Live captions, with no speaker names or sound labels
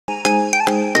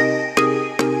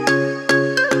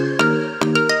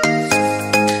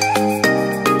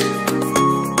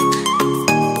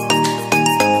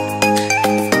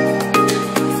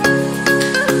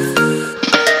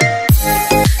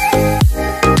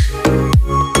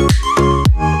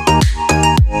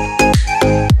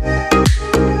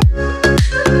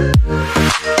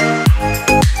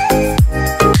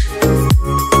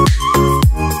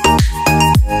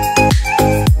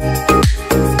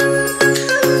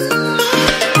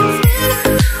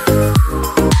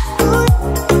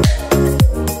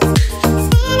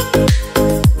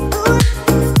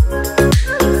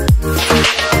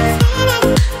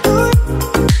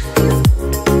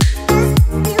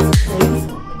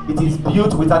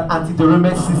built with an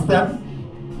anti-derailment system,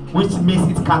 which means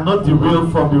it cannot derail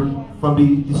from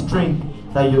the string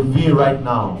that you're viewing right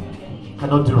now.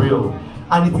 Cannot derail.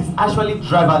 And it is actually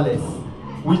driverless,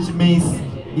 which means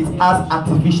it has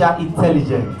artificial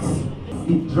intelligence.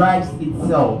 It drives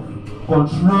itself,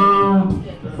 controlled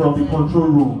from the control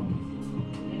room.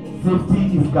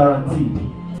 Safety is guaranteed.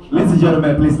 Ladies and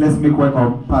gentlemen, please let's make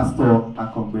welcome Pastor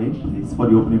Akongbe, please, for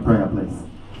the opening prayer, please.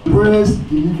 Praise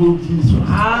the living Jesus.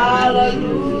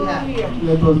 Hallelujah.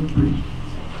 Let us pray.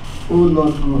 Oh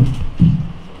Lord God,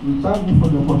 we thank you for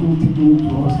the opportunity given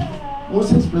to us,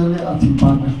 most especially at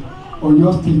Ibadan, on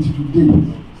your stage today,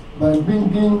 by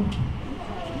bringing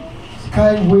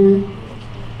SkyWay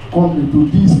company to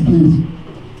this place.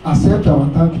 Accept our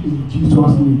thank in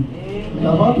Jesus' name. We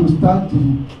are about to start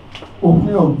the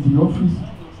opening of the office.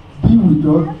 Be with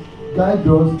us, guide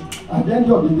us. At the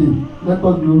end of the day, let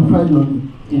us glorify your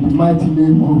name in the mighty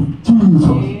name of Jesus.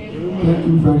 Thank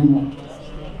you very much.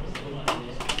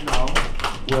 Now,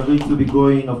 we are going to be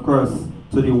going, of course,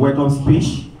 to the welcome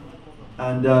speech.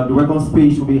 And the welcome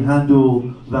speech will be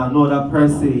handled by another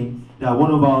person, that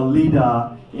one of our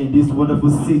leaders in this wonderful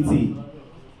city,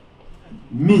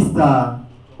 Mr.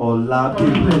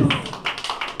 Olabi.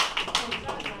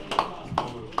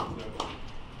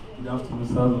 Good afternoon,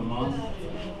 sir.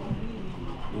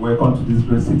 Welcome to this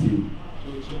great city.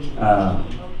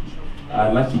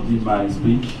 I'd like to give my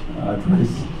speech address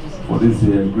for this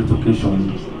great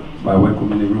occasion by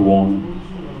welcoming everyone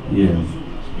here.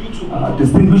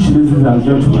 Distinguished ladies and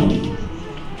gentlemen,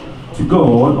 to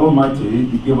God Almighty,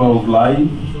 the giver of life,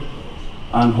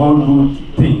 and all good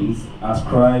things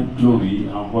ascribe glory and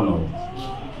honor.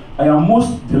 I am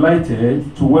most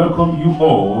delighted to welcome you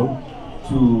all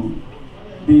to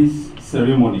this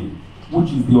ceremony,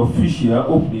 which is the official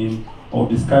opening of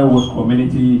the SkyWay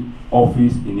Community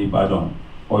Office in Ibadan,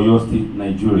 Oyo State,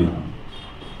 Nigeria.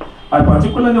 I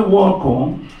particularly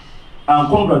welcome and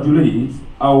congratulate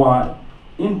our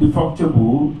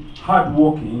indefatigable,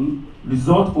 hard-working,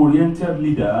 result-oriented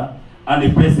leader and a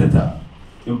pacesetter,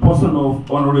 in person of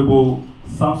Honorable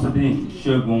Samsudeen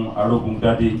Shegun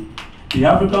Arogundade, the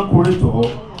African curator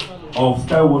of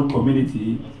SkyWay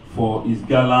Community, for his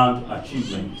gallant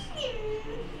achievements.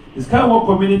 The SkyWay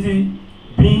Community,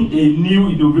 being a new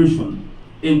innovation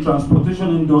in transportation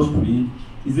industry,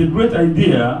 is a great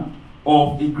idea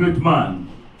of a great man,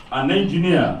 an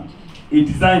engineer, a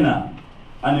designer,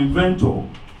 an inventor,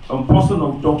 in person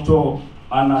of Dr.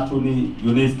 Anthony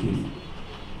Yoneski.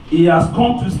 He has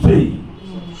come to stay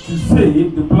to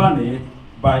save the planet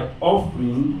by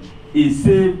offering a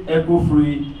safe,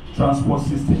 eco-free transport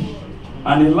system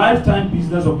and a lifetime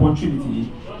business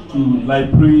opportunity to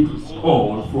liberate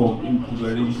all from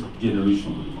impoverished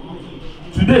generation.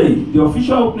 Today, the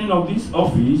official opening of this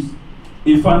office,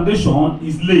 a foundation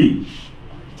is laid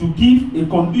to give a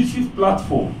conducive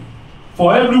platform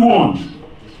for everyone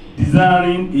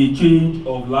desiring a change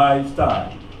of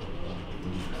lifestyle.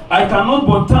 I cannot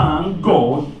but thank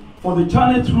God for the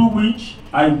channel through which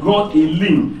I got a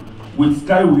link with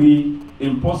SkyWay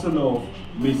in person of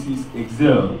Mrs.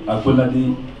 Excel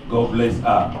Agbolade, God bless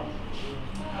her.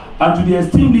 And to the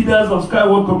esteemed leaders of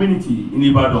SkyWay community in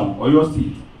Ibadan, Oyo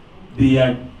State, they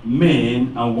are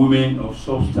men and women of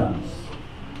substance.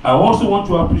 I also want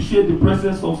to appreciate the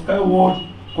presence of SkyWay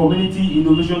Community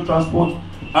Innovation Transport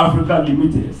Africa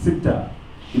Limited, SICTA,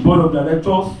 the board of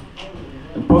directors,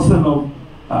 in person of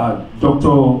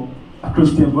Dr.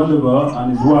 Christian Vanderbilt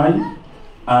and his wife,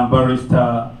 and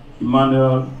Barrister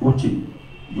Emmanuel Uche.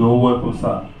 You're welcome,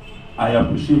 sir. I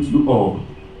appreciate you all.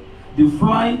 The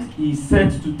flight is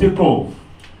set to take off.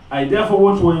 I therefore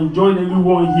want to enjoin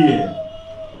everyone here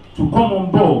to come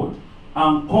on board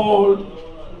and call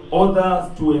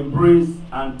others to embrace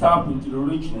and tap into the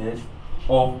richness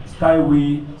of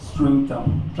SkyWay string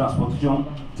transportation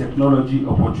technology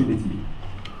opportunity.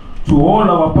 To all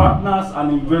our partners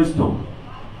and investors,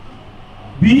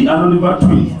 be an Oliver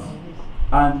Twist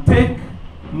and take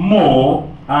more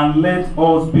and let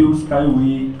us build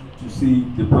SkyWay to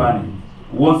save the planet.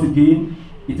 Once again,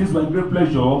 it is my great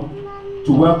pleasure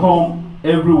to welcome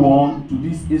everyone to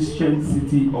this ancient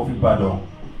city of Ibadan,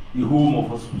 the home of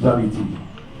hospitality.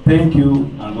 Thank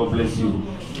you and God bless you.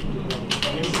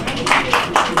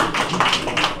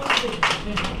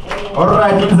 All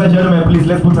right, ladies and gentlemen, please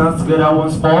let's put hands together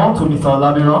once more to Mr.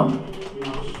 Olabiro.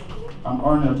 I'm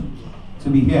honored to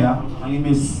be here. My name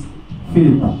is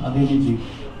Philip Adeniji,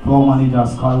 floor manager,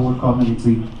 SkyWay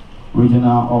Community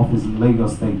Regional Office in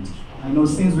Lagos State. I know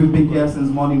since we've been here since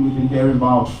morning, we've been hearing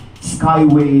about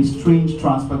SkyWay, strange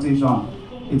transportation.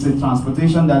 It's a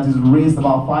transportation that is raised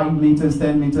about 5 meters,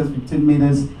 10 meters, 15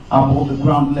 meters above the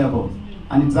ground level.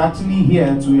 and it's actually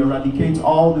here to eradicate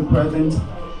all the present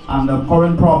and the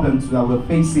current problems that we're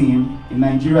facing in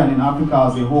Nigeria and in Africa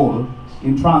as a whole,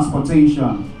 in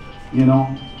transportation, you know.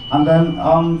 And then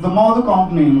the mother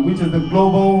company, which is the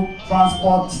Global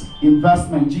Transport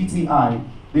Investment, GTI,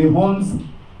 they own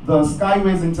the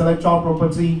SkyWay's intellectual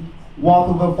property worth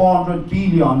over 400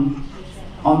 billion,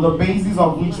 on the basis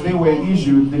of which they were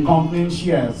issued the company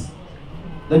shares.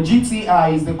 The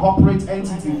GTI is the corporate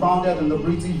entity founded in the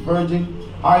British Virgin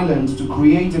Islands to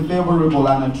create a favorable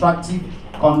and attractive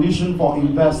condition for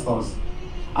investors.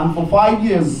 And for 5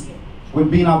 years, we've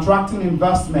been attracting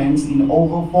investments in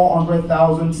over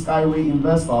 400,000 SkyWay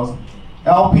investors,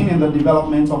 helping in the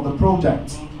development of the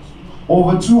project.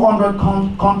 Over 200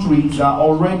 countries are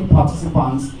already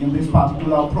participants in this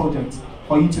particular project.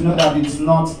 For you to know that it's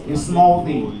not a small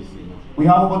thing. We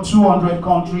have over 200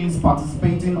 countries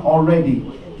participating already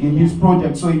in this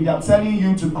project. So if they're telling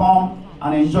you to come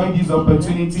and enjoy this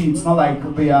opportunity, it's not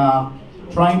like they are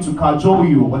trying to cajole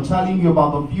you. We're telling you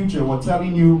about the future. We're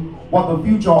telling you what the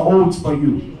future holds for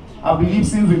you. I believe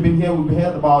since we've been here, we've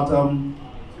heard about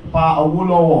Pa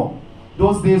Awolowo.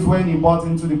 Those days when he bought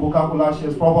into the Coca-Cola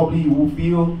shares, probably he will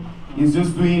feel he's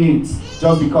just doing it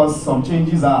just because some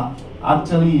changes are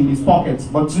actually in his pockets.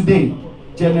 But today,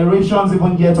 generations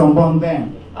even yet unborn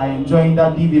then are enjoying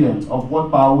that dividend of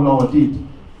what Pa Awolowo did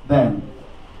then.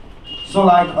 So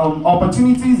like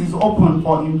opportunities is open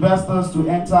for investors to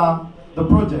enter the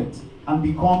project and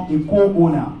become a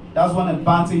co-owner. That's one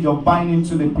advantage of buying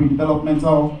into the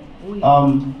pre-developmental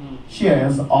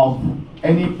shares of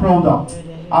any product.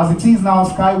 As it is now,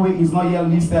 SkyWay is not yet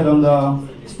listed on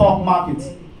the stock market.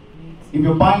 If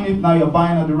you're buying it now, you're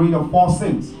buying at the rate of 4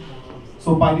 cents.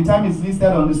 So by the time it's listed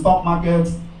on the stock market,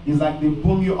 it's like they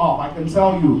boom you up. I can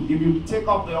tell you, if you take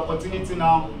up the opportunity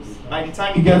now, by the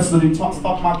time it gets to the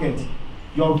stock market,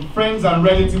 your friends and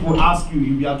relatives will ask you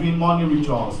if you are doing money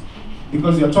rituals.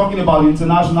 Because you're talking about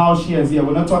international shares here.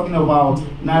 We're not talking about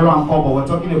Naira and Kobo, we're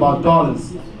talking about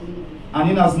dollars.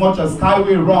 And in as much as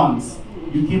SkyWay runs,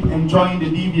 you keep enjoying the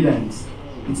dividends.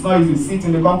 It's not easy. Sit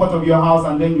in the comfort of your house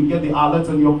and then you get the alert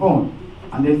on your phone.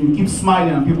 And then you keep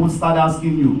smiling and people start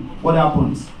asking you, what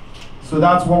happens? So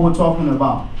that's what we're talking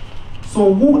about.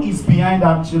 So who is behind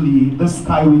actually this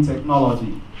SkyWay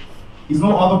technology? It's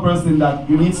no other person than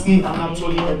Unitsky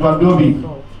Anatoly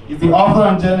Edwardovic. He's the author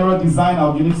and general designer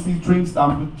of Unitsky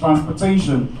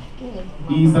Transportation.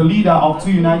 He is the leader of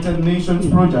 2 United Nations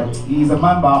projects. He is a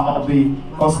member of the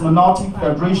Cosmonautic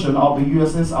Federation of the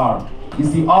USSR.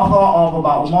 He's the author of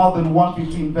about more than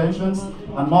 150 inventions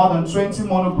and more than 20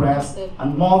 monographs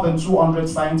and more than 200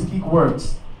 scientific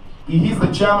works. He is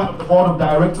the chairman of the board of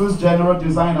directors, general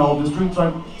designer of the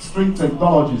string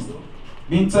technologies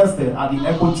being tested at the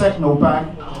Ecotechno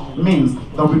Park, Minsk,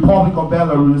 the Republic of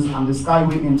Belarus, and the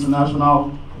SkyWay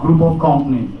International Group of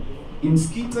Companies. In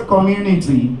Skita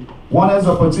community, one has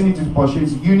the opportunity to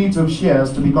purchase units of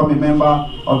shares to become a member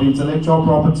of the intellectual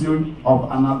property of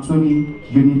Anatoly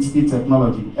Unitsky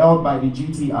Technology, held by the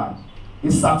GTI. A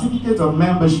certificate of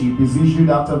membership is issued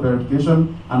after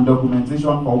verification and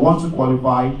documentation for one to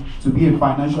qualify to be a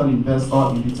financial investor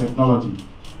in the technology.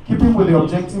 Keeping with the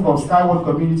objective of SkyWay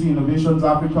Community Innovations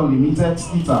Africa Limited,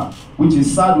 SKITA, which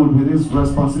is saddled with its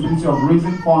responsibility of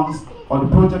raising funds for the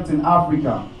project in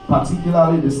Africa,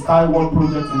 particularly the SkyWay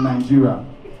project in Nigeria.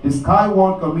 The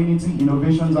SkyWay Community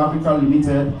Innovations Africa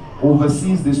Limited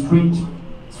oversees the Strange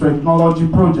Technology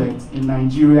project in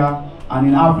Nigeria and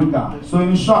in Africa. So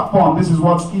in short form, this is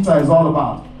what SKITA is all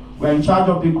about. We're in charge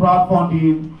of the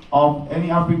crowdfunding of any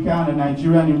African and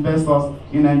Nigerian investors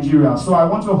in Nigeria. So I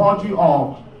want to urge you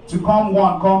all to come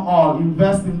one, come all,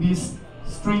 invest in this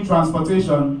string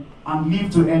transportation and live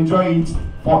to enjoy it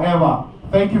forever.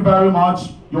 Thank you very much.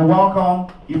 You're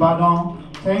welcome, Ibadan.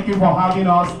 Thank you for having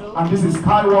us. And this is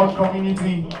SkyWay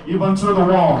Community, even to the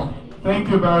world. Thank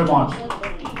you very much.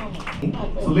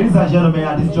 So ladies and gentlemen,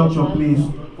 at this juncture, please,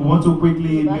 we want to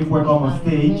quickly make welcome on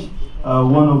stage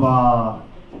one of our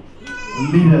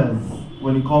leaders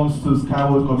when it comes to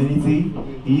SkyWay Community.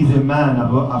 He is a man,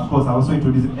 of course, I also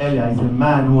introduced him earlier, he's a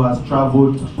man who has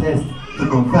traveled to test, to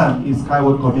confirm if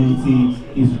SkyWay Community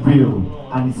is real.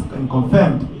 And it's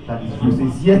confirmed that it's real. So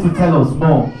he's here to tell us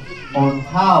more on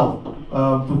how,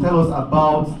 to tell us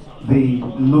about the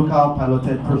local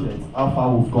piloted project, how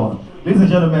far we've gone. Ladies and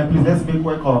gentlemen, please let's make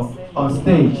welcome on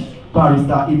stage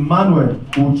Barrister Emmanuel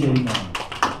Uchenna.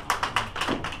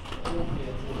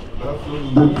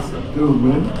 Ladies and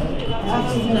gentlemen,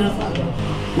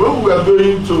 when we were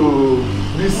going to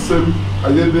this same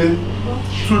Ayede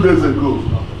 2 days ago,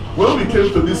 when we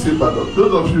came to this Ibadan,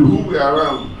 those of you who were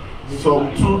around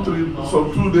some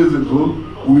 2 days ago,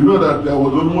 we know that there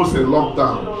was almost a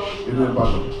lockdown in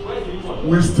Ibadan.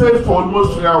 We stayed for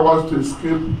almost 3 hours to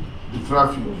escape the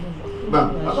traffic. Now,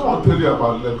 I don't want to tell you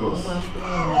about Lagos,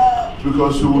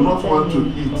 because you will not want to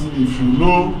eat if you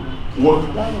know what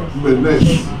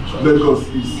menace Lagos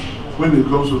is when it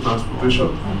comes to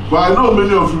transportation. But I know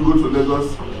many of you go to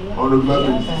Lagos on a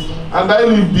regular basis, and I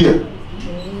live there.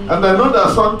 And I know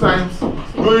that sometimes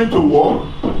going to work,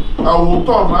 I will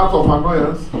turn out of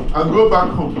annoyance and go back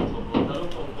home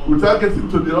without getting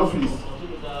to the office.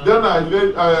 Then I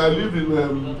lived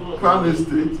in Crown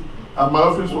Estate, and my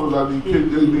office was at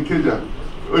Ikeja.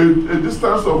 A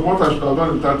distance of what I should have done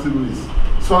in 30 minutes.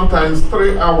 Sometimes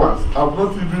 3 hours. I've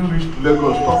not even reached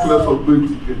Lagos, talk less of going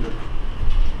to Ikeja.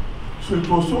 So it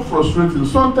was so frustrating.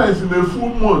 Sometimes in a full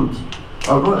month,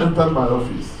 I've not entered my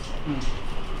office.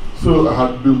 So I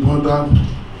had been bothered,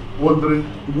 wondering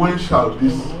when shall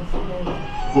this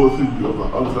whole thing be over,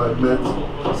 until I met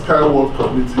SkyWay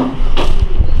Committee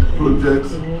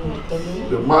projects,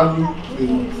 the man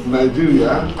in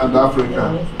Nigeria and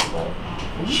Africa,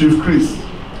 Chief Chris,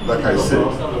 like I said.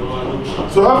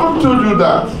 So having told you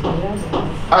that,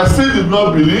 I still did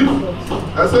not believe.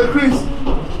 I said, Chris,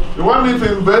 you want me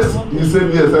to invest? He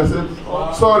said, yes. I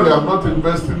said, sorry, I'm not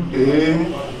investing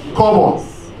a cover.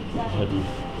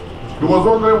 He was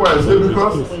wondering why. I said,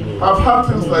 because I've had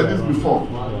things like this before,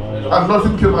 and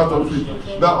nothing came out of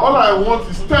it. Now all I want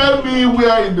is tell me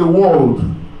where in the world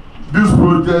this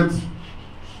project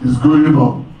is going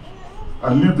on,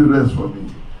 and leave the rest for me.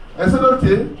 I said,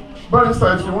 okay,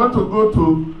 Barrister, if you want to go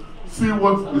to see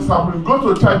what is happening,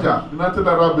 go to Charger, United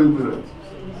Arab Emirates.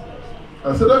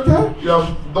 I said, okay, you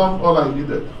have done all I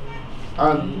needed.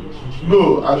 And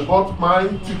no, I bought my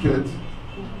ticket,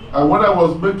 and when I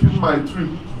was making my trip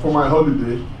for my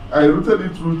holiday, I routed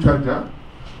it through Charger.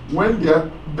 When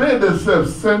they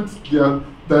themselves sent their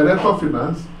director of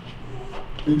finance,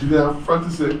 Engineer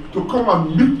Francis, to come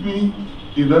and meet me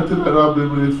in United Arab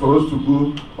Emirates for us to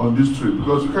go on this trip,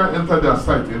 because you can't enter their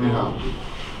site anyhow.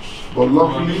 But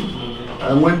luckily,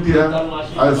 I went there,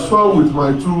 I saw with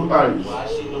my 2 eyes.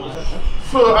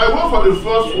 So I went for the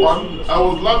first one, I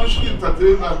was lavishly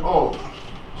entertained and all.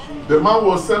 The man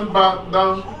was sent back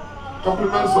down,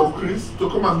 compliments of Chris, to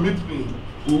come and meet me.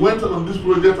 We went on this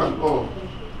project and all.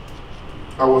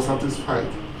 I was satisfied.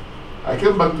 I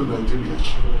came back to Nigeria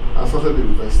and started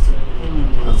investing.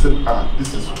 And said,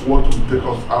 this is what will take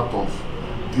us out of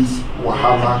this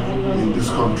wahala in this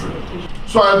country.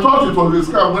 So I thought it was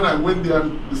a scam when I went there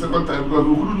the second time, because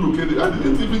we couldn't locate it. I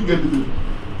didn't even get it.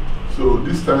 So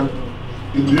this time,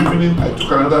 in the evening, I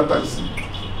took another taxi.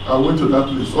 I went to that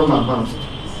place unannounced.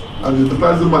 And the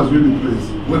taxi man knew the place.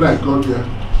 When I got there,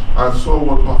 I saw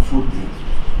what my food is.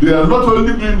 They are not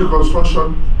only doing the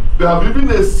construction, they have even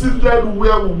exceeded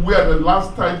where we were the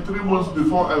last time, 3 months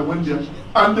before I went there.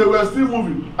 And they were still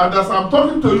moving. And as I'm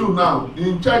talking to you now,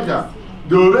 in Charger,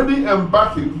 they're already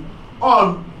embarking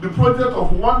on the project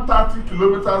of 130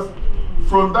 kilometers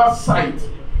from that site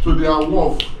to their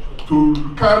wharf to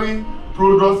carry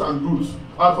products and goods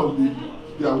out of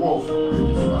their wharf.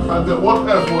 And then what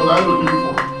else was I looking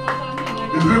for?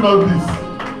 Is it not this?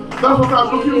 That's what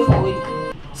I'm looking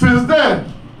for. Since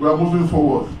then, we are moving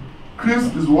forward. Chris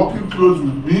is working close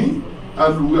with me,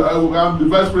 and I'm the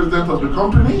vice president of the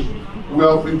company. We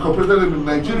have incorporated him in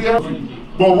Nigeria.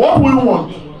 But what we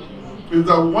want is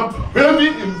that we want heavy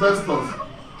investors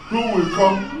who will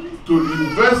come to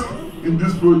invest in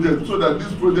this project so that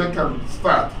this project can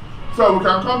start. So we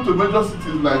can come to major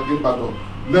cities like Ibadan,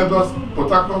 Lagos,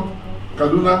 Port Harcourt,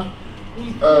 Kaduna,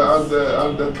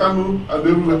 and Kano, and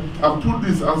everywhere, and put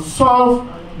this and solve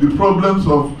the problems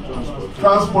of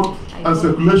transport and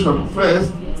circulation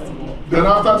first. Then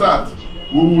after that,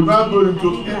 we will now go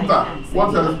into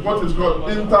what is called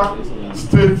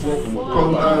inter-state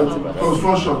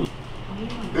construction.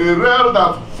 A rail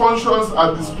that functions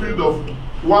at the speed of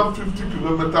 150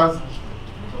 kilometers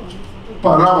per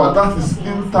hour, that is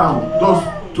in town,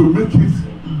 just to make it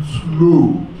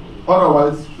slow.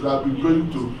 Otherwise, you have been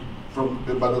going from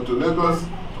Ibadan to Lagos,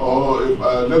 or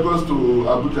Lagos to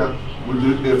Abuja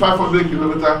with a 500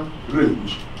 kilometer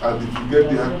range. And if you get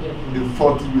there in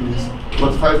 40 minutes,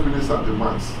 45 minutes at the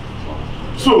max.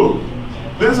 So,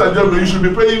 ladies and gentlemen, you should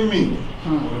be paying me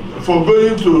for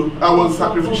going to our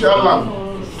sacrificial lamb.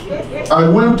 I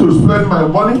went to spend my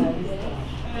money,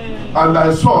 and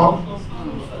I saw,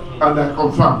 and I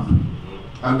confirmed.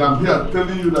 And I'm here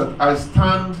telling you that I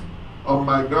stand on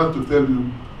my ground to tell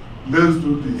you, let's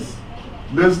do this.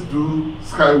 Let's do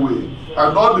SkyWay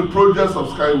and all the projects of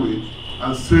SkyWay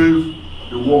and save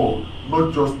the world,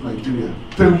 not just Nigeria.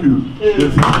 Thank you. Yes.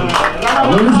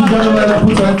 Ladies and gentlemen,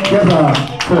 put our together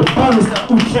for Barrister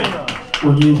Uche.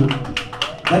 Onyejo.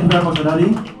 Thank you very much,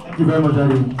 Daddy. Thank you very much,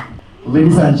 Daddy.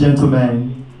 Ladies and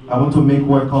gentlemen, I want to make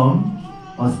welcome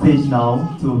on stage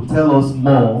now to tell us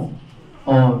more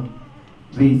on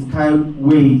the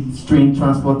SkyWay train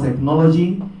transport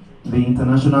technology, the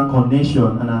international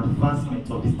connection and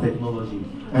advancement of this technology.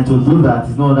 And to do that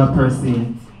is no other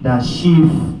person than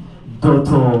Chief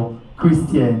Dr.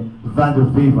 Christian Van der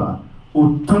Wever,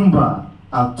 Otumba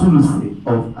Atuluse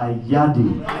of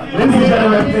Ayade. Ladies and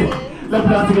gentlemen, please, let's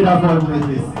put our together for him,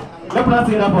 please. Let's put our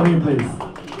together for him, please.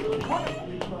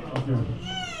 Okay.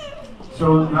 So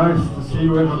nice to see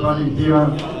you everybody here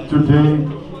today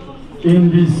in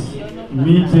this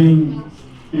meeting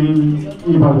in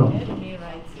Ibadan.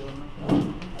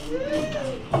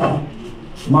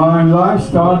 My life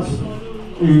starts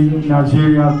in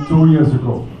Nigeria 2 years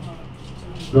ago.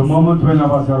 The moment when I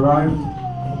was arrived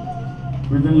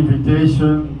with an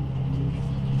invitation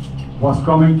was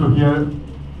coming to here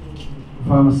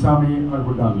from Sami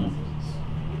Al-Budani.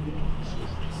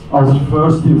 I was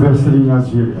first investor in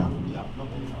Nigeria.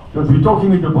 But we're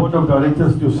talking with the board of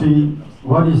directors to see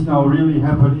what is now really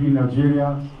happening in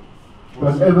Nigeria,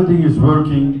 but everything is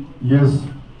working, yes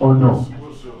or no.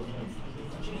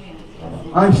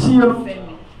 I've seen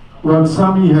what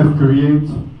Sami have created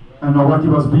and what he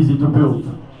was busy to build.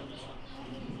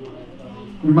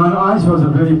 In my eyes, was a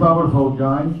very powerful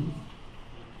guy,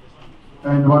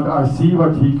 and what I see,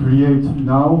 what he creates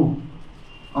now,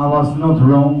 I was not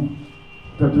wrong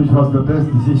that it was the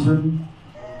best decision,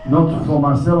 not for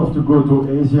myself to go to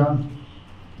Asia,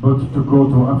 but to go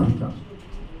to Africa.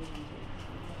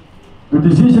 The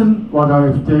decision what I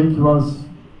have taken was,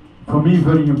 for me,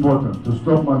 very important, to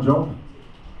stop my job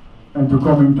and to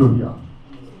come into here.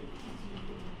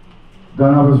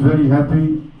 Then I was very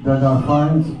happy that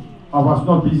I was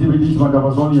not busy with this, but I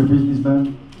was only a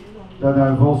businessman, that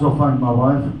I've also found my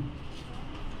wife.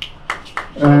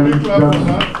 And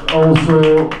that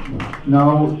also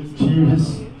now she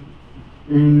is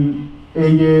in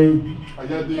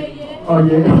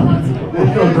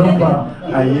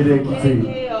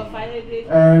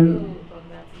and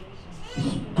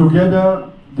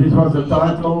together this was the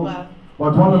title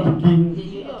what one of the king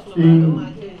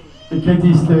in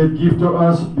Ekiti State give to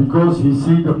us, because he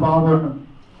see the power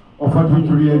of what we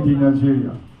create in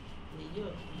Nigeria.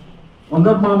 On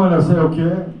that moment I say,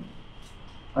 okay,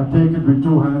 I take it with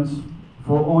two hands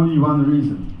for only one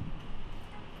reason.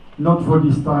 Not for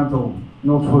this title,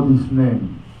 not for this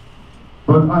name.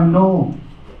 But I know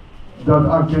that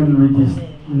I can, with this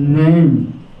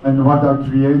name and what I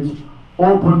create,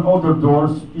 open other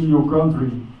doors in your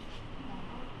country.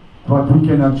 What we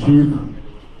can achieve,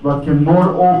 what can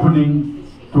more opening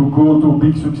to go to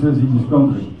big success in this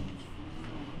country.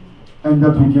 And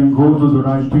that we can go to the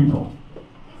right people.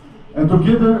 And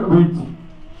together with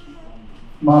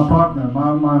my partner,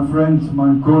 my friend,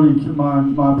 my colleague,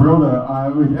 my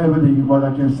brother, with everything what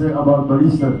I can say about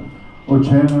Barrister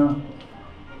Ochena,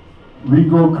 we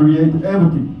go create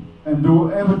everything and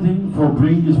do everything for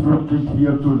bring this project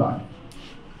here to life.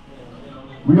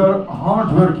 We are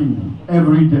hard working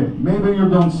every day. Maybe you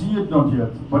don't see it, not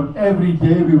yet, but every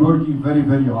day we're working very,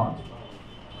 very hard.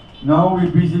 Now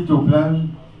we're busy to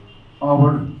plan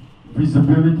our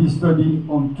visibility study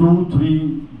on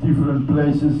 2-3 different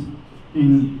places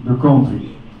in the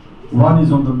country. One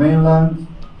is on the mainland,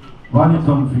 one is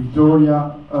on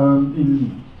Victoria,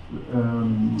 in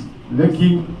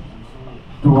Lekki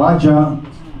to Aja,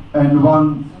 and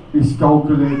one is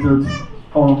calculated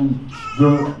on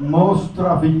the most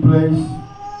traffic place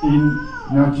in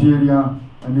Nigeria,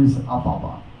 and is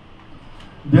Apapa.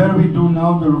 There we do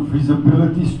now the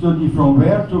visibility study from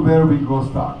where to where we go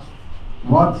start.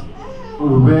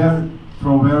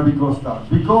 From where we go start.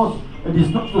 Because it is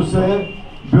not to say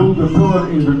build a pillar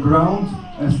in the ground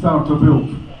and start to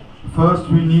build. First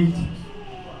we need,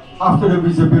 after the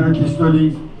visibility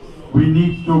study, we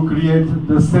need to create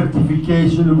the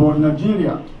certification for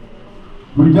Nigeria.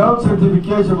 Without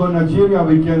certification for Nigeria,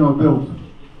 we cannot build.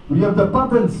 We have the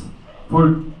patents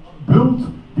for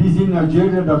build this in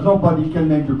Nigeria that nobody can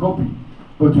make the copy.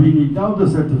 But we need now the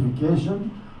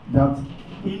certification that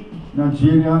in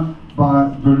Nigeria,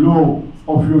 by the law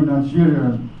of your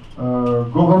Nigerian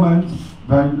government,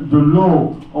 by the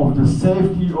law of the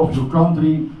safety of your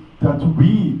country, that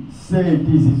we say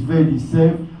this is very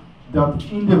safe, that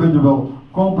individual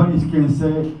companies can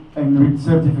say, and with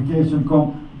certification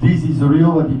come, this is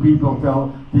real, what the people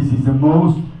tell, this is the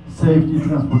most safety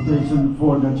transportation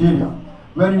for Nigeria.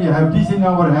 When we have this in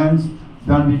our hands,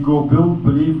 then we go build,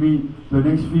 believe me, the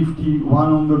next 50,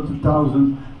 100,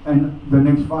 1,000, and the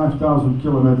next 5,000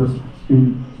 kilometers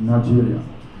in Nigeria.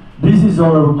 This is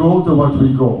our goal to what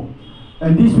we go.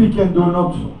 And this we can do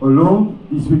not alone,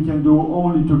 this we can do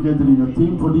only together in a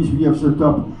team. For this we have set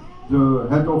up the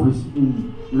head office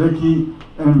in Lekki,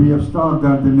 and we have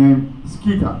started the name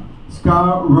SKITA,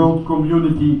 Sky World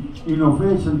Community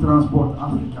Innovation Transport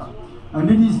Africa. And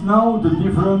it is now the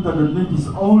difference that it is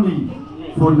only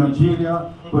for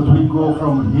Nigeria, but we go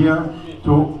from here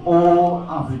to all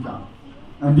Africa.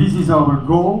 And this is our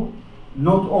goal,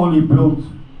 not only build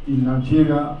in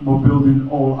Nigeria, but build in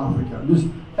all Africa. Dus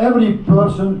every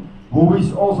person who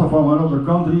is also from another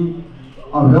country,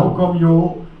 I welcome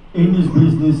you in this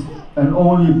business and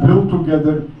only build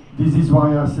together. This is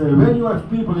why I say, when you have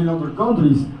people in other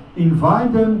countries,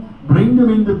 invite them, bring them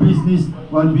in the business.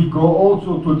 When we go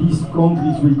also to these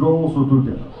countries, we go also to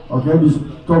them. Okay, just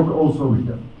talk also with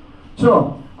them.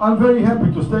 So, I'm very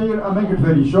happy to stay here. I make it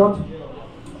very short.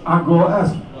 I go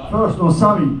ask first on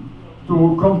Sami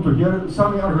to come to here.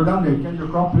 Sami Argodande, can you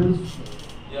come please?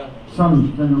 Yeah.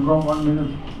 Sami, can you come 1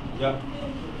 minute? Yeah.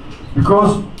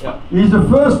 Because he's the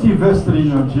first investor in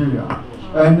Nigeria.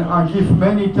 And I give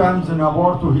many times an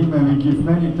award to him, and we give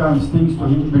many times things to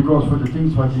him because for the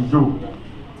things what he do.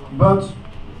 But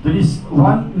there is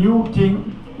one new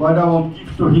thing what I will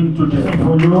give to him today.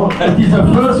 For you, it is the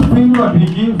first thing what we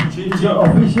give. It's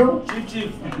official.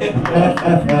 Chief.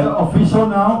 Official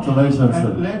now. Congratulations.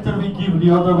 And later we give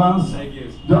the other ones. Thank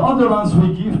you. The other ones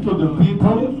we give to the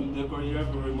people.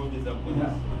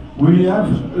 We have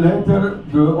later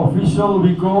the official,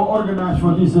 we go organize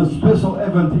for this a special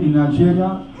event in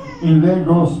Nigeria, in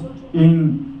Lagos,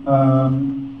 in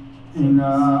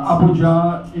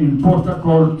Abuja, in Port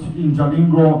Harcourt, in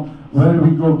Jalingo, where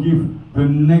we go give the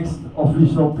next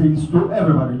official pins to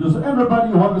everybody. Because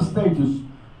everybody who have a status,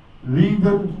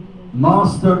 leader,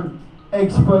 master,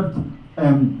 expert,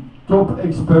 and top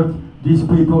expert, these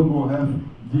people will have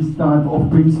this type of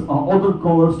pins or other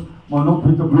colors. But not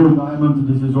with the blue diamond,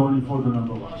 this is only for the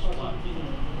number one.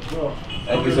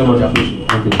 Thank you so much, I appreciate it.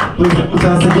 Thank you.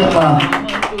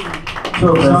 So,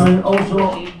 also,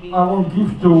 I will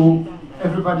give to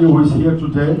everybody who is here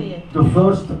today the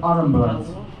first armband,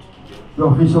 the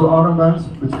official armbands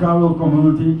with SkyWay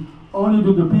community. Only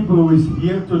to the people who is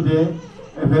here today,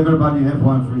 if everybody have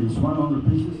one for each, 100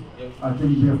 pieces. I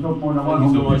think we have not more than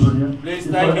 100 people here. Please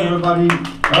thank you. Everybody,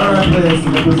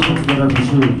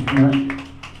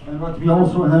 and what we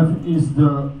also have is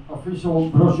the official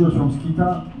brochures from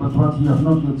SKITA, but what you have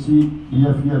not yet seen, we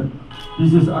have here.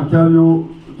 This is, I tell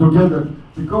you, together,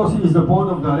 because he is the board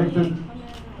of directors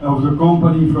of the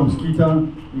company from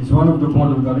SKITA, he's one of the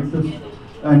board of directors,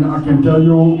 and I can tell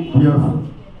you,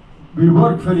 we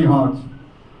work very hard,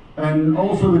 and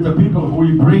also with the people who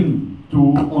we bring to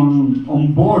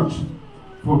on board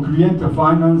for creative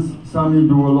finance, Sami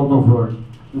do a lot of work.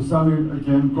 So Sami,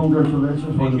 again,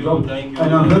 congratulations for the job. And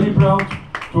I'm very proud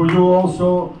to you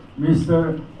also,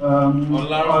 Mr.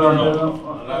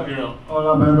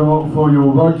 Olabero, for your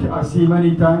work. I see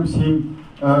many times him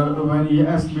when he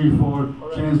asked me for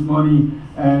chance money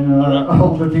and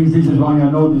all the things. This is why I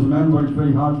know this man worked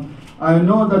very hard. I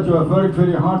know that you have worked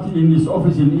very hard in this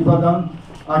office in Ibadan.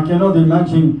 I cannot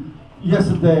imagine.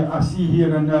 Yesterday I see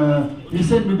here, and he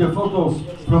sent me the photos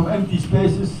from empty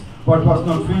spaces, what was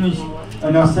not finished.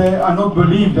 And I say, I don't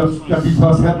believe that it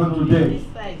was happened today.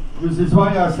 This is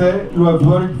why I say you have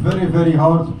worked very, very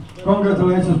hard.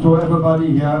 Congratulations to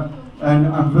everybody here. And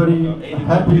I'm very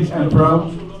happy and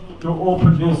proud to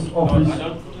open this office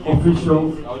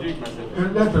official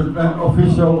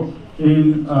official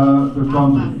in the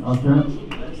country. Okay?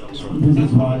 This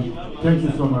is why. Thank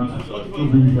you so much for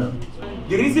being here.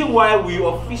 The reason why we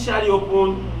officially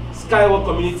opened SkyWay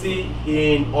community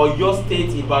in Oyo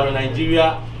State, Ibadan,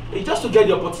 Nigeria, it's just to get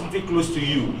the opportunity close to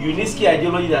you. Uniski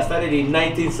ideology that started in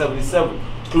 1977,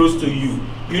 close to you.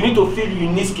 You need to feel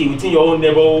Uniski within your own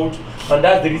neighborhood, and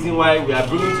that's the reason why we are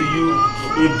bringing to you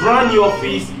a brand new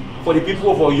office for the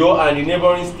people of Oyo and the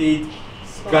neighboring state,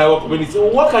 SkyWay community. So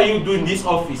what can you do in this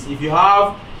office? If you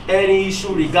have any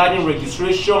issue regarding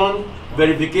registration,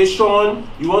 verification,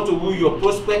 you want to woo your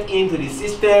prospect into the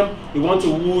system, you want to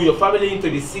woo your family into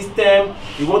the system,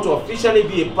 you want to officially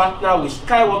be a partner with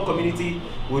SkyWay community,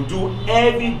 we do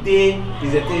every day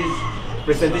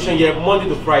presentation here, Monday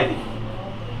to Friday.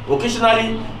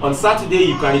 Occasionally, on Saturday,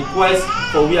 you can request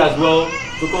for we as well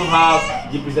to come have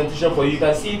the presentation for you. You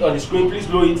can see it on the screen. Please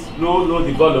lower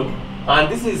the volume. And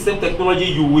this is the same technology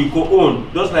you will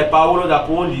co-own, just like Paolo that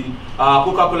co-own the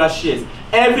Coca-Cola shares.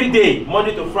 Every day,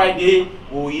 Monday to Friday,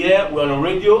 we're on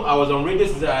radio. I was on radio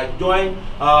since I joined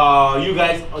you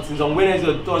guys since on Wednesday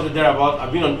or Thursday thereabout.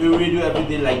 I've been on radio every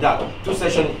day like that, 2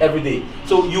 sessions every day.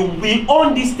 So we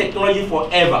own this technology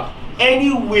forever.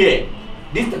 Anywhere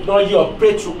this technology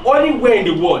operates through, anywhere in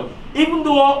the world, Even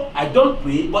though I don't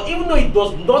pray, but even though it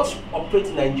does not operate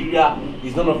in Nigeria,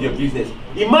 it's none of your business.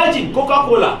 Imagine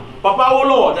Coca-Cola, Papa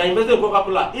Olo, that invested in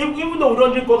Coca-Cola. Even though we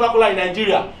don't drink Coca-Cola in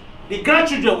Nigeria, the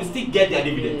grandchildren will still get their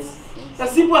dividends. It's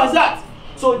as simple as that.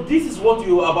 So this is what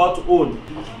you are about to own.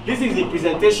 This is the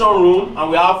presentation room, and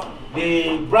we have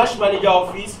the branch manager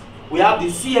office. We have the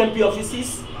CMP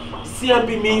offices.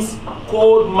 CMP means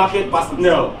cold market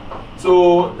personnel.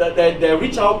 So they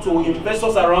reach out to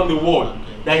investors around the world.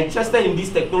 They're interested in this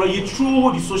technology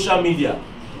through the social media.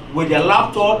 With their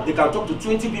laptop, they can talk to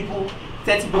 20 people,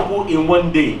 30 people in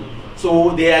one day.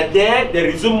 So they are there, they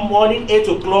resume morning 8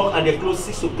 o'clock and they close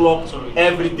 6 o'clock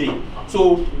every day.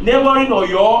 So neighboring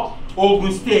Oyo,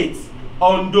 Ogun State,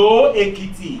 Ondo,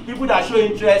 Ekiti, people that show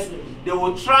interest, they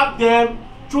will track them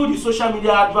through the social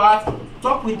media advert,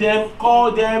 talk with them,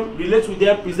 call them, relate with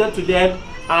them, present to them,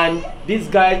 and these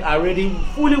guys are ready.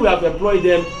 Fully we have employed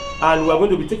them, and we are going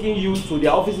to be taking you to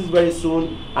their offices very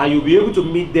soon, and you'll be able to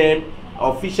meet them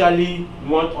officially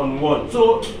one-on-one.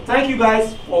 So thank you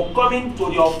guys for coming to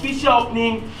the official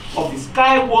opening of the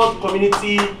SkyWay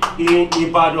community in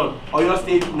Ibadan, Oyo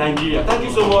State, Nigeria. Thank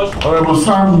you so much. Honorable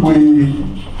Sam, we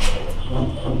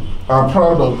are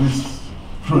proud of this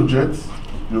project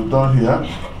you've done here.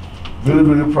 Very,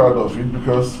 very proud of it,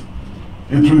 because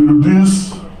it will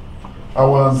reduce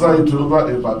our anxiety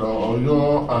over Ibadan,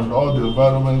 Oyo, and all the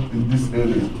environment in this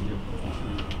area.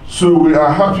 So we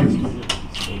are happy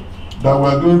that we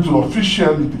are going to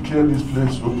officially declare this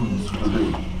place open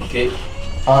today. Okay.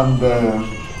 And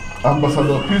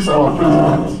Ambassador Chris, our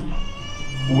president,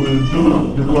 will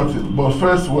do the cutting. But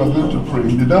first we are going to pray.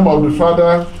 In the name of the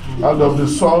Father, and of the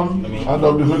Son, and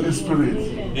of the Holy Spirit.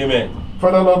 Amen.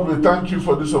 Father Lord, we thank you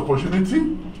for this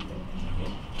opportunity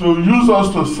to use us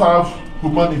to serve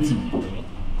humanity.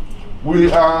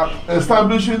 We are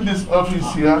establishing this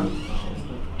office here,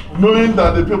 knowing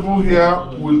that the people here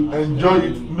will enjoy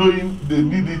it, knowing they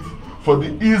need it for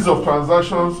the ease of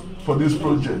transactions for this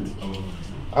project.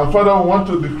 And Father, we want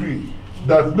to decree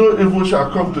that no evil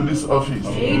shall come to this office.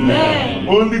 Amen.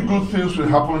 Only good things will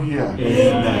happen here.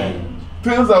 Amen.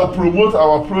 Things that will promote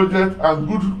our project and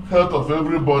good health of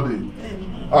everybody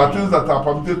are things that are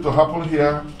permitted to happen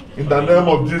here in the name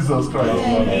of Jesus Christ.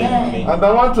 Amen. And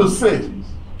I want to say,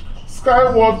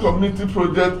 SkyWay Community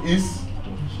Project is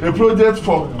a project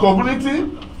for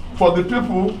community, for the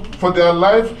people, for their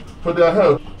life, for their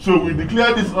health. So we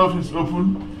declare this office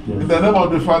open in the name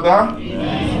of the Father,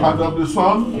 and of the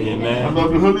Son, and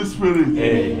of the Holy Spirit.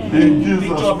 In Jesus'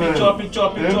 name.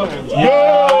 Picture. Yo!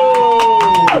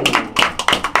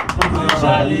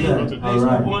 Charlie, please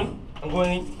open. I'm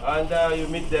going, and you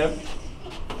meet them.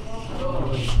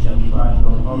 Okay.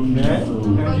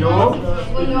 And you?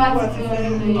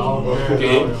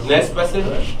 Okay. Next person.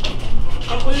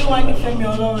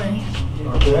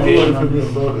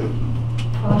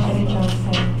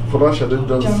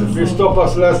 We stopped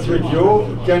us last with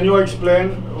you. Can you explain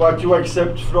what you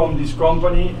accept from this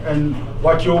company and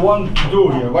what you want to do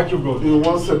here? What you go to? In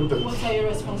one sentence. What are your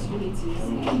responsibilities?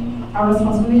 Our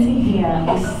responsibility here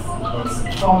is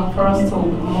for us to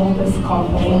move this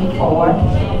company forward,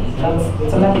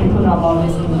 to let people know about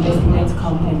this investment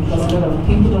company, because a lot of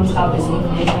people don't have this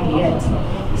information yet.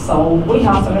 So we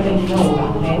have to let them know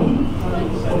that then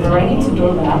we're ready to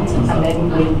do that, and then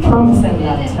we promise them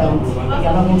that we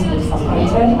are not going to be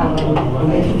disappointed, and then we'll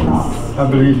make it proud. I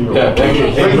believe you. Yeah, thank you.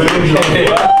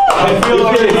 I feel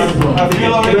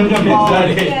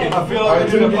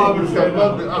like the power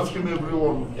cannot be asking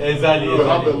everyone. Exactly. We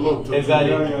have a lot to do.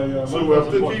 Exactly. So we have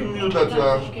taken you that you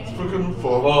are speaking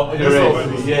for Oh, the this rest.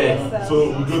 office. Yeah. So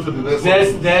we go to the next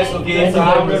one. Next, okay, so you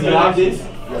have this.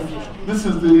 Yeah. This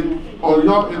is the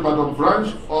Oyo Ibadan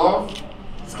branch of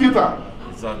Skita,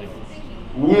 Exactly.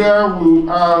 where we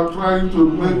are trying to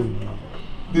make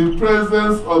the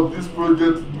presence of this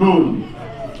project known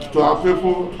to our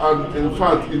people, and in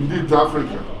fact, indeed to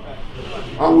Africa.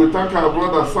 And we thank our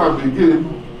brother Sam again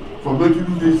for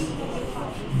making this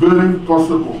very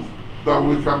possible, that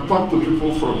we can talk to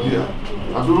people from here,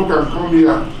 and people can come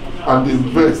here and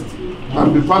invest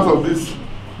and be part of this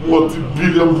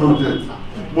multi-billion project.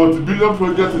 Multi-billion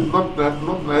project is not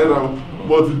Naira,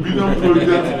 multi-billion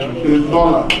project is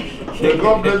dollar. May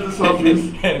God bless this office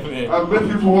and make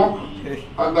it work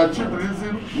and achieve the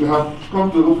reason we have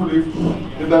come to open it.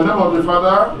 In the name of the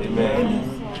Father, Amen.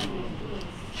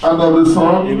 And of the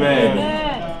Son, Amen.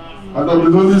 And of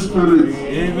the Holy Spirit.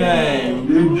 Amen.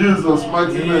 In Jesus'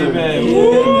 mighty name. Amen.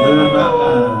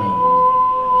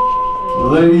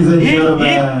 Ladies and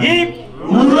gentlemen, Hip, hip,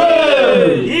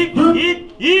 hooray! hip,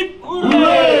 hip, hip,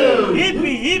 hooray!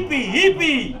 Hippie, hippie,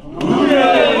 hippie!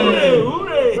 Hooray!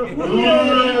 Hooray!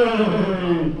 Hooray!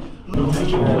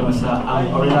 I'm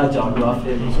Orelaja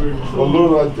Oluwafemi.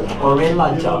 Oloraja.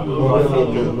 Orelaja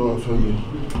Oluwafemi. Oluwafemi.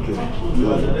 Okay.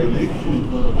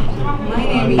 My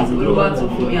name is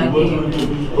Oluwatofumi Adeyemo.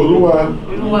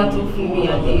 Oluwatofumi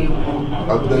Adeyemo.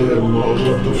 Adeyemo.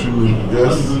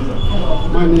 Yes.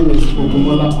 My name is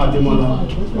Ogumola Ademola.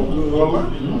 Ogumola?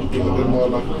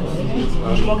 Ademola.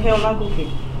 Jumoke Olagoke.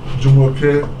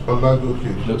 Jumoke Olagoke.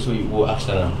 Look, so you will ask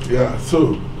her. Yeah,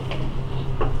 so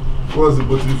what's the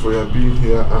motive for your being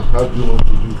here and how do you want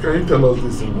to do it? Can you tell us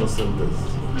this in one sentence?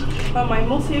 My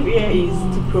motive here is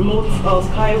to promote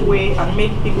SkyWay and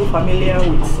make people familiar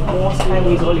with more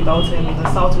SkyWays all about in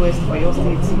the southwest of your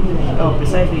state,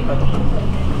 precisely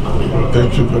Ibadan.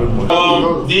 Thank you very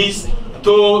much. This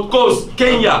to coast,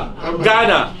 Kenya,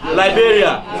 Ghana,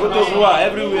 Liberia, Cote d'Ivoire,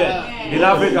 everywhere in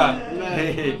Africa.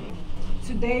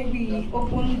 Today we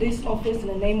open this office in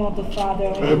the name of the Father,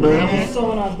 Amen. the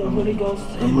Son, and the Holy Ghost.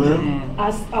 Amen.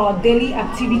 As our daily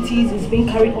activities is being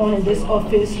carried on in this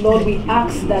office, Lord, we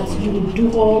ask that you will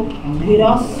do all with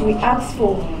us. We ask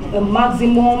for a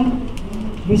maximum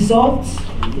results.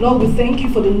 Lord, we thank you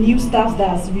for the new staff that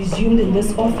has resumed in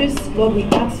this office. Lord, we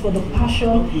ask for the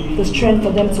passion, the strength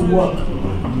for them to work.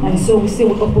 And so we say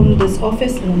we open this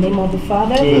office in the name of the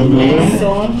Father, the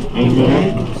Son, and the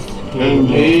Holy Ghost. Amen.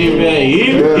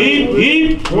 Hip, hip,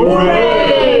 hip.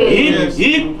 Hooray! Hip,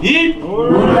 hip, hip.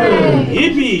 Hooray!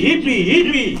 Hippie, hippie,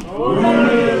 hippie.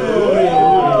 Hooray!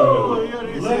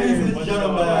 Ladies and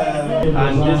gentlemen.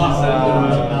 And this is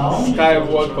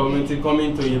SkyWay community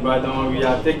coming to Ibadan. We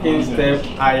are taking step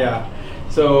higher.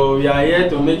 So we are here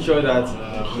to make sure that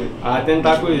our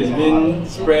tentacle is being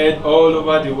spread all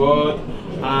over the world,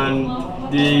 and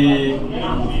the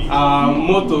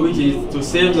motto, which is to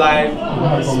save life,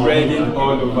 is spreading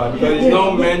all over, because it's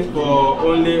not meant for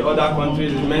only other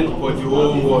countries, it's meant for the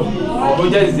whole world. Our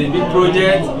project is a big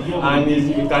project, and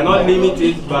we cannot limit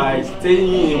it by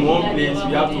staying in one place.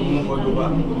 We have to move all over.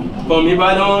 From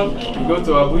Ibadan, we go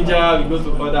to Abuja, we go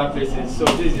to other places. So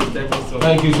this is the stepping stone.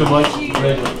 Thank you so much.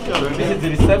 This is the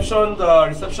reception, the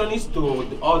receptionist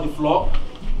to all the floor.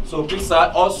 So please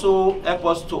sir, also help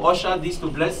us to usher this to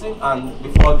blessing and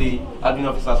before the admin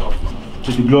officer's office.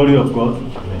 To the glory of God,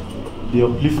 the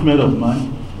upliftment of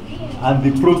man, and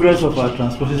the progress of our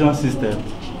transportation system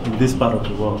in this part of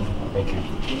the world. Thank you.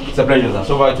 It's a pleasure, sir.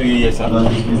 So over to you, yes, sir.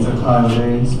 That is Mr.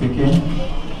 SkyWay speaking.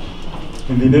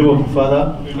 In the name of the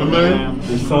Father, Amen.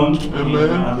 the Son, Amen.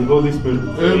 and the Holy Spirit,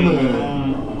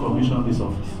 Amen. we commission this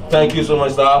office. Thank you so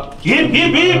much, sir. Hip,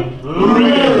 hip, hip!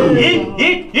 Hooray! Hip,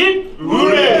 hip, hip!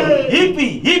 Hooray!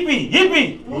 Hippie, hippie,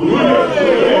 hippie!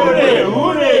 Hooray! Hooray,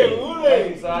 hooray,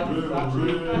 hooray! Thank you, sir. This is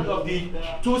actually part of the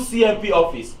 2 CMP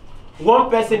office. One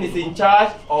person is in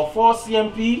charge of 4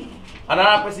 CMP,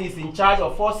 another person is in charge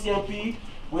of 4 CMP.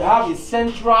 We have a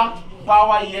central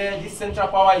power here. This central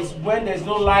power is when there's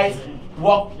no light,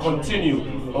 work continue.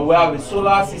 Or we have a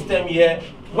solar system here.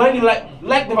 When the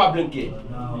light never blink here.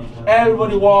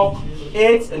 Everybody work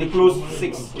 8 and they close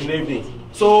 6 in the evening.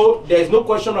 So there's no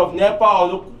question of NEPA or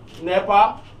no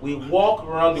NEPA. We walk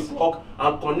around the clock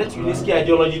and connect Uniski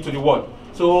ideology to the world.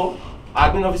 So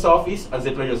admin officer office, and it's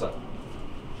a pleasure, sir.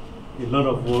 A lot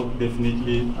of work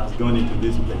definitely has gone into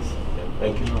this place.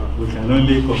 Thank you. We can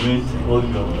only commend all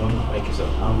you have done. Thank you, sir.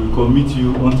 And we commit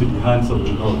you onto the hands of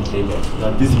the Lord. Amen.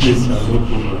 That this place shall go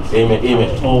progress. Amen. Amen.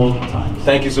 At all times.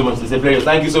 Thank you so much. It's a pleasure.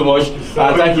 Thank you so much.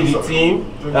 Thank you, the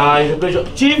team. It's a pleasure.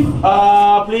 Chief,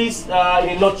 please, in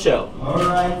a nutshell. All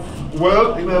right.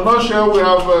 Well, in a nutshell, we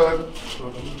have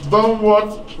done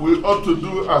what we ought to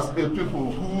do as a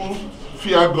people who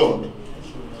fear God.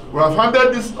 We have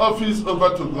handed this office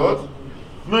over to God,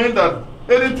 knowing that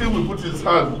anything we put in his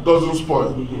hand doesn't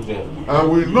spoil. Yeah.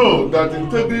 And we know that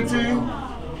integrity,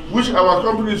 which our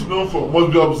company is known for,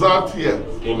 must be observed here.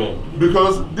 Amen.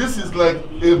 Because this is like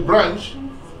a branch,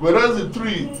 whereas the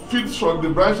tree feeds from the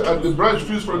branch and the branch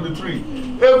feeds from the tree.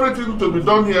 Everything to be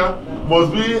done here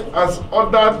must be as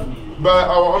ordered by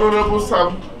our Honorable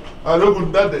Sam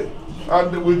Alogundade.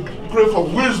 And we pray for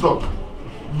wisdom,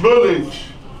 knowledge,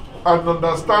 and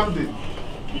understanding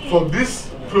for this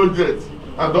project.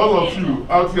 And all of you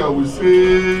out here will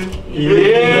say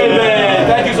Amen.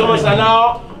 Thank you so much. And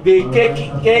now the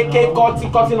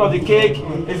cutting of the cake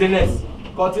is the next.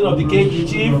 Cutting of the cake, the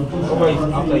chief.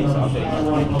 After you.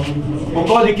 We'll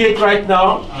cut the cake right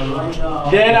now.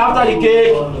 Then after the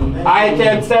cake,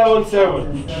 item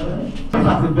 77.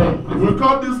 We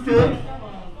cut this cake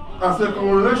as a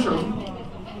commemoration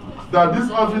that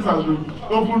this office has been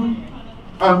opened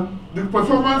And the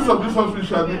performance of this office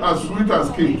shall be as sweet as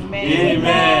cake.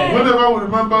 Amen. Whenever we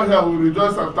remember here, we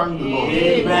rejoice and thank the Lord.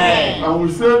 Amen. And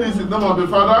we say this in the name of the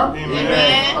Father,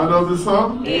 Amen. and of the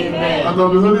Son, Amen. and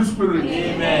of the Holy Spirit.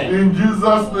 Amen. In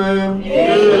Jesus' name.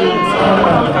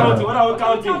 Amen. What are we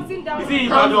counting? Is it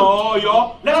Ibadan or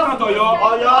Oyo? Let's count Oyo.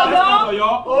 Let's count Oyo.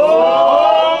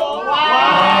 Oh!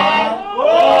 Wow! Oh!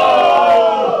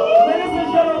 Ladies and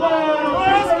gentlemen,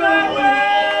 ladies and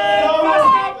gentlemen,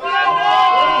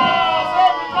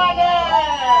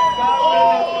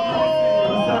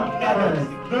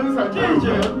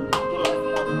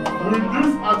 with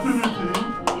this activity,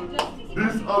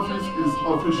 this office is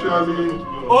officially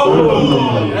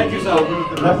open. Thank you, sir.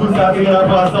 Let's put that together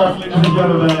for ourselves, ladies and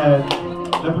gentlemen.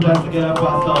 Let's put that together for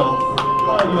ourselves.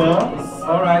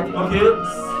 All right, okay.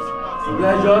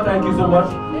 Pleasure, thank you so much.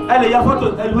 Hey, your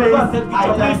photo. Take picture,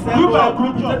 please. Group by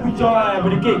group, take picture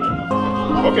with the cake.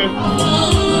 okay.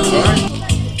 All right.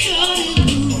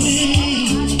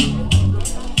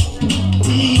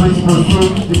 Please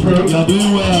proceed the cake. You are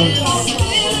doing well.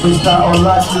 Mr.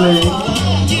 Olashile,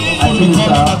 I think,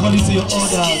 sir. According to your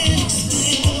orders.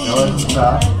 Yes,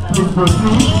 sir. Please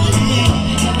proceed.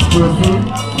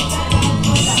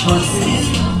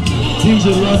 DJ,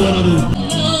 well done.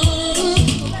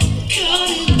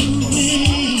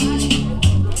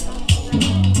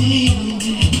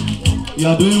 You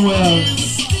are doing well.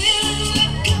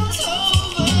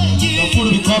 Your food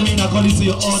will be coming according to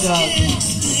your orders.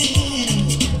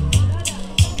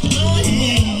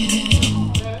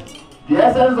 The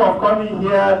essence of coming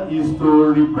here is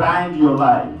to rebrand your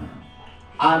life,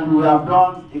 and we have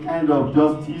done a kind of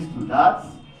justice to that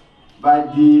by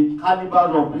the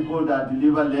caliber of people that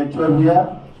deliver lecture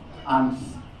here and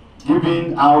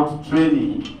giving out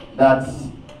training that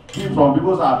some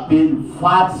people are paying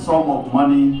fat sum of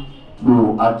money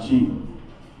to achieve.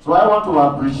 So I want to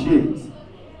appreciate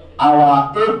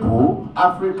our able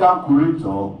African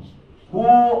curator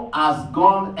who has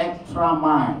gone extra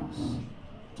miles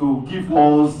to give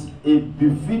us a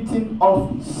befitting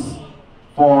office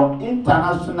for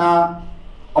international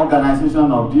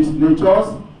organization of these natures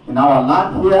in our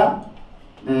land here,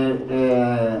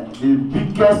 the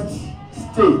biggest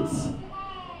state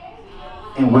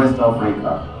in West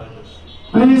Africa.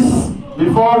 Please,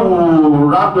 before we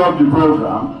wrap up the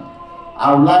program,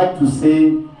 I would like to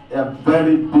say a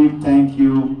very big thank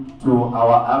you to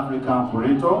our African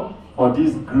curator for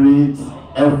this great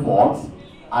effort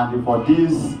and for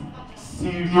these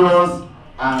serious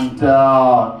and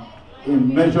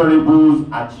immeasurable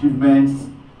achievements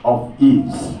of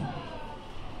his.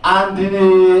 And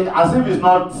as if it's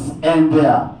not end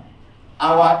there,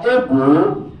 our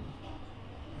able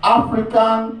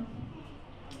African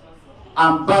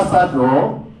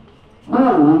ambassador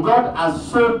who God has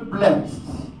so blessed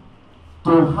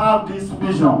to have this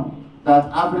vision that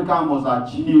Africa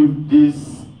must achieve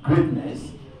this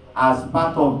greatness as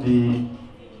part of the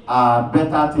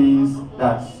better things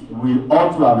that we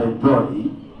ought to have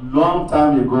enjoyed long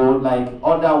time ago, like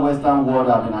other Western world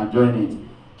have been enjoying it.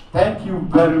 Thank you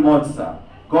very much, sir.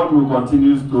 God will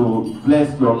continue to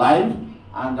bless your life,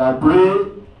 and I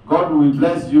pray God will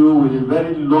bless you with a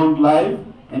very long life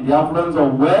in the affluence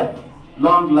of wealth,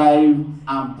 long life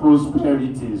and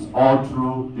prosperities all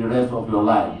through the rest of your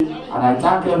life. And I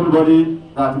thank everybody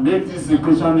that makes this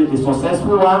occasion a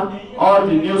successful one. All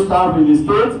the new staff in the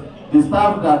state, the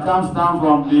staff that comes down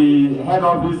from the head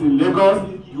office in Lagos,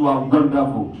 you are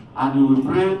wonderful. And we will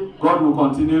pray God will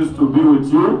continue to be with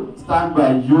you, stand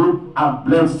by you, and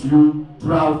bless you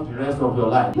throughout the rest of your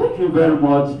life. Thank you very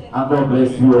much, and God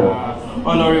bless you all.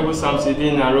 Honorable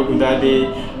Samsidin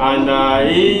Arogudade, and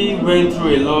he went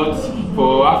through a lot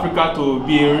for Africa to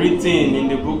be written in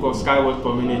the book of SkyWay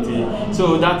community.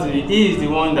 So that he is the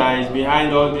one that is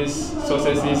behind all these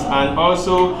successes, and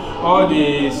also all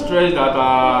the stress that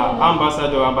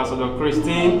Ambassador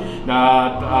Christine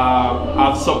that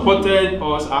have supported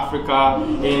us Africa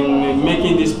in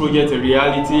making this project a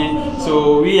reality.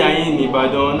 So we are in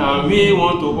Ibadan and we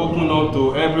want to open up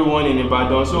to everyone in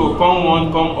Ibadan. So come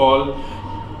one, come all.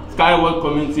 SkyWay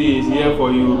community is here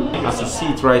for you. As you see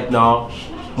it right now,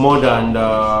 more than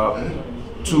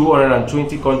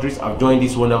 220 countries have joined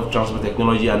this wonderful transport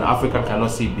technology, and Africa cannot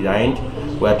sit behind.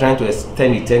 We are trying to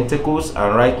extend the tentacles,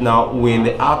 and right now we're in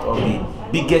the heart of the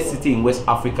biggest city in West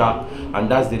Africa, and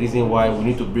that's the reason why we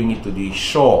need to bring it to the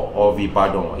shore of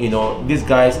Ibadan. You know, these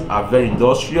guys are very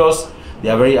industrious, they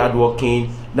are very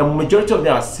hardworking. The majority of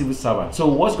them are civil servants. So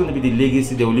what's going to be the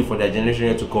legacy they will leave for their generation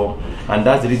yet to come? And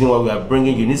that's the reason why we are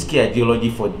bringing Uniski ideology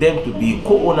for them to be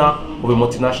co-owner of a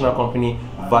multinational company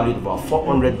valued about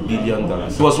 $400 billion.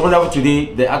 It was wonderful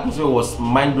today. The atmosphere was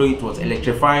mind-blowing, it was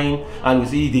electrifying, and we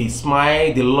see the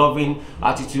smile, the loving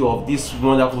attitude of this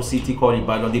wonderful city called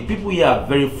Ibadan. The people here are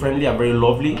very friendly and very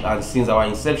lovely, and since our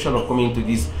inception of coming to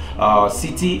this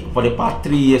city for the past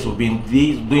 3 years, we've been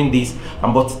doing this,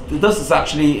 but this is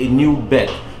actually a new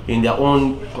birth in their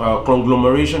own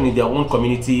conglomeration, in their own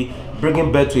community,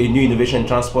 bringing birth to a new innovation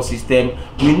transport system.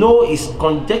 We know its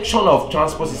conjunction of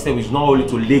transport system is not only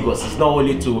to Lagos, it's not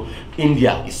only to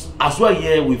India, it's as well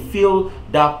here. We feel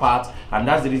that part, and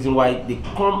that's the reason why the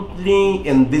company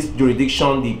in this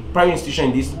jurisdiction, the private institution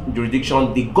in this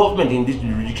jurisdiction, the government in this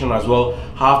jurisdiction as well,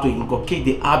 have to inculcate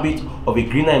the habit of a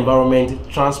greener environment,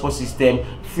 transport system,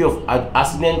 free of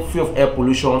accident, free of air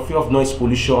pollution, free of noise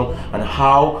pollution, and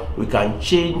how we can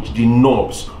change the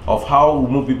norms of how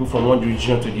we move people from one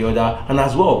jurisdiction to the other, and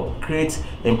as well create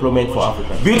employment for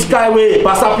Africa. Build SkyWay,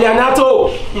 Pastor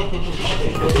Pianato.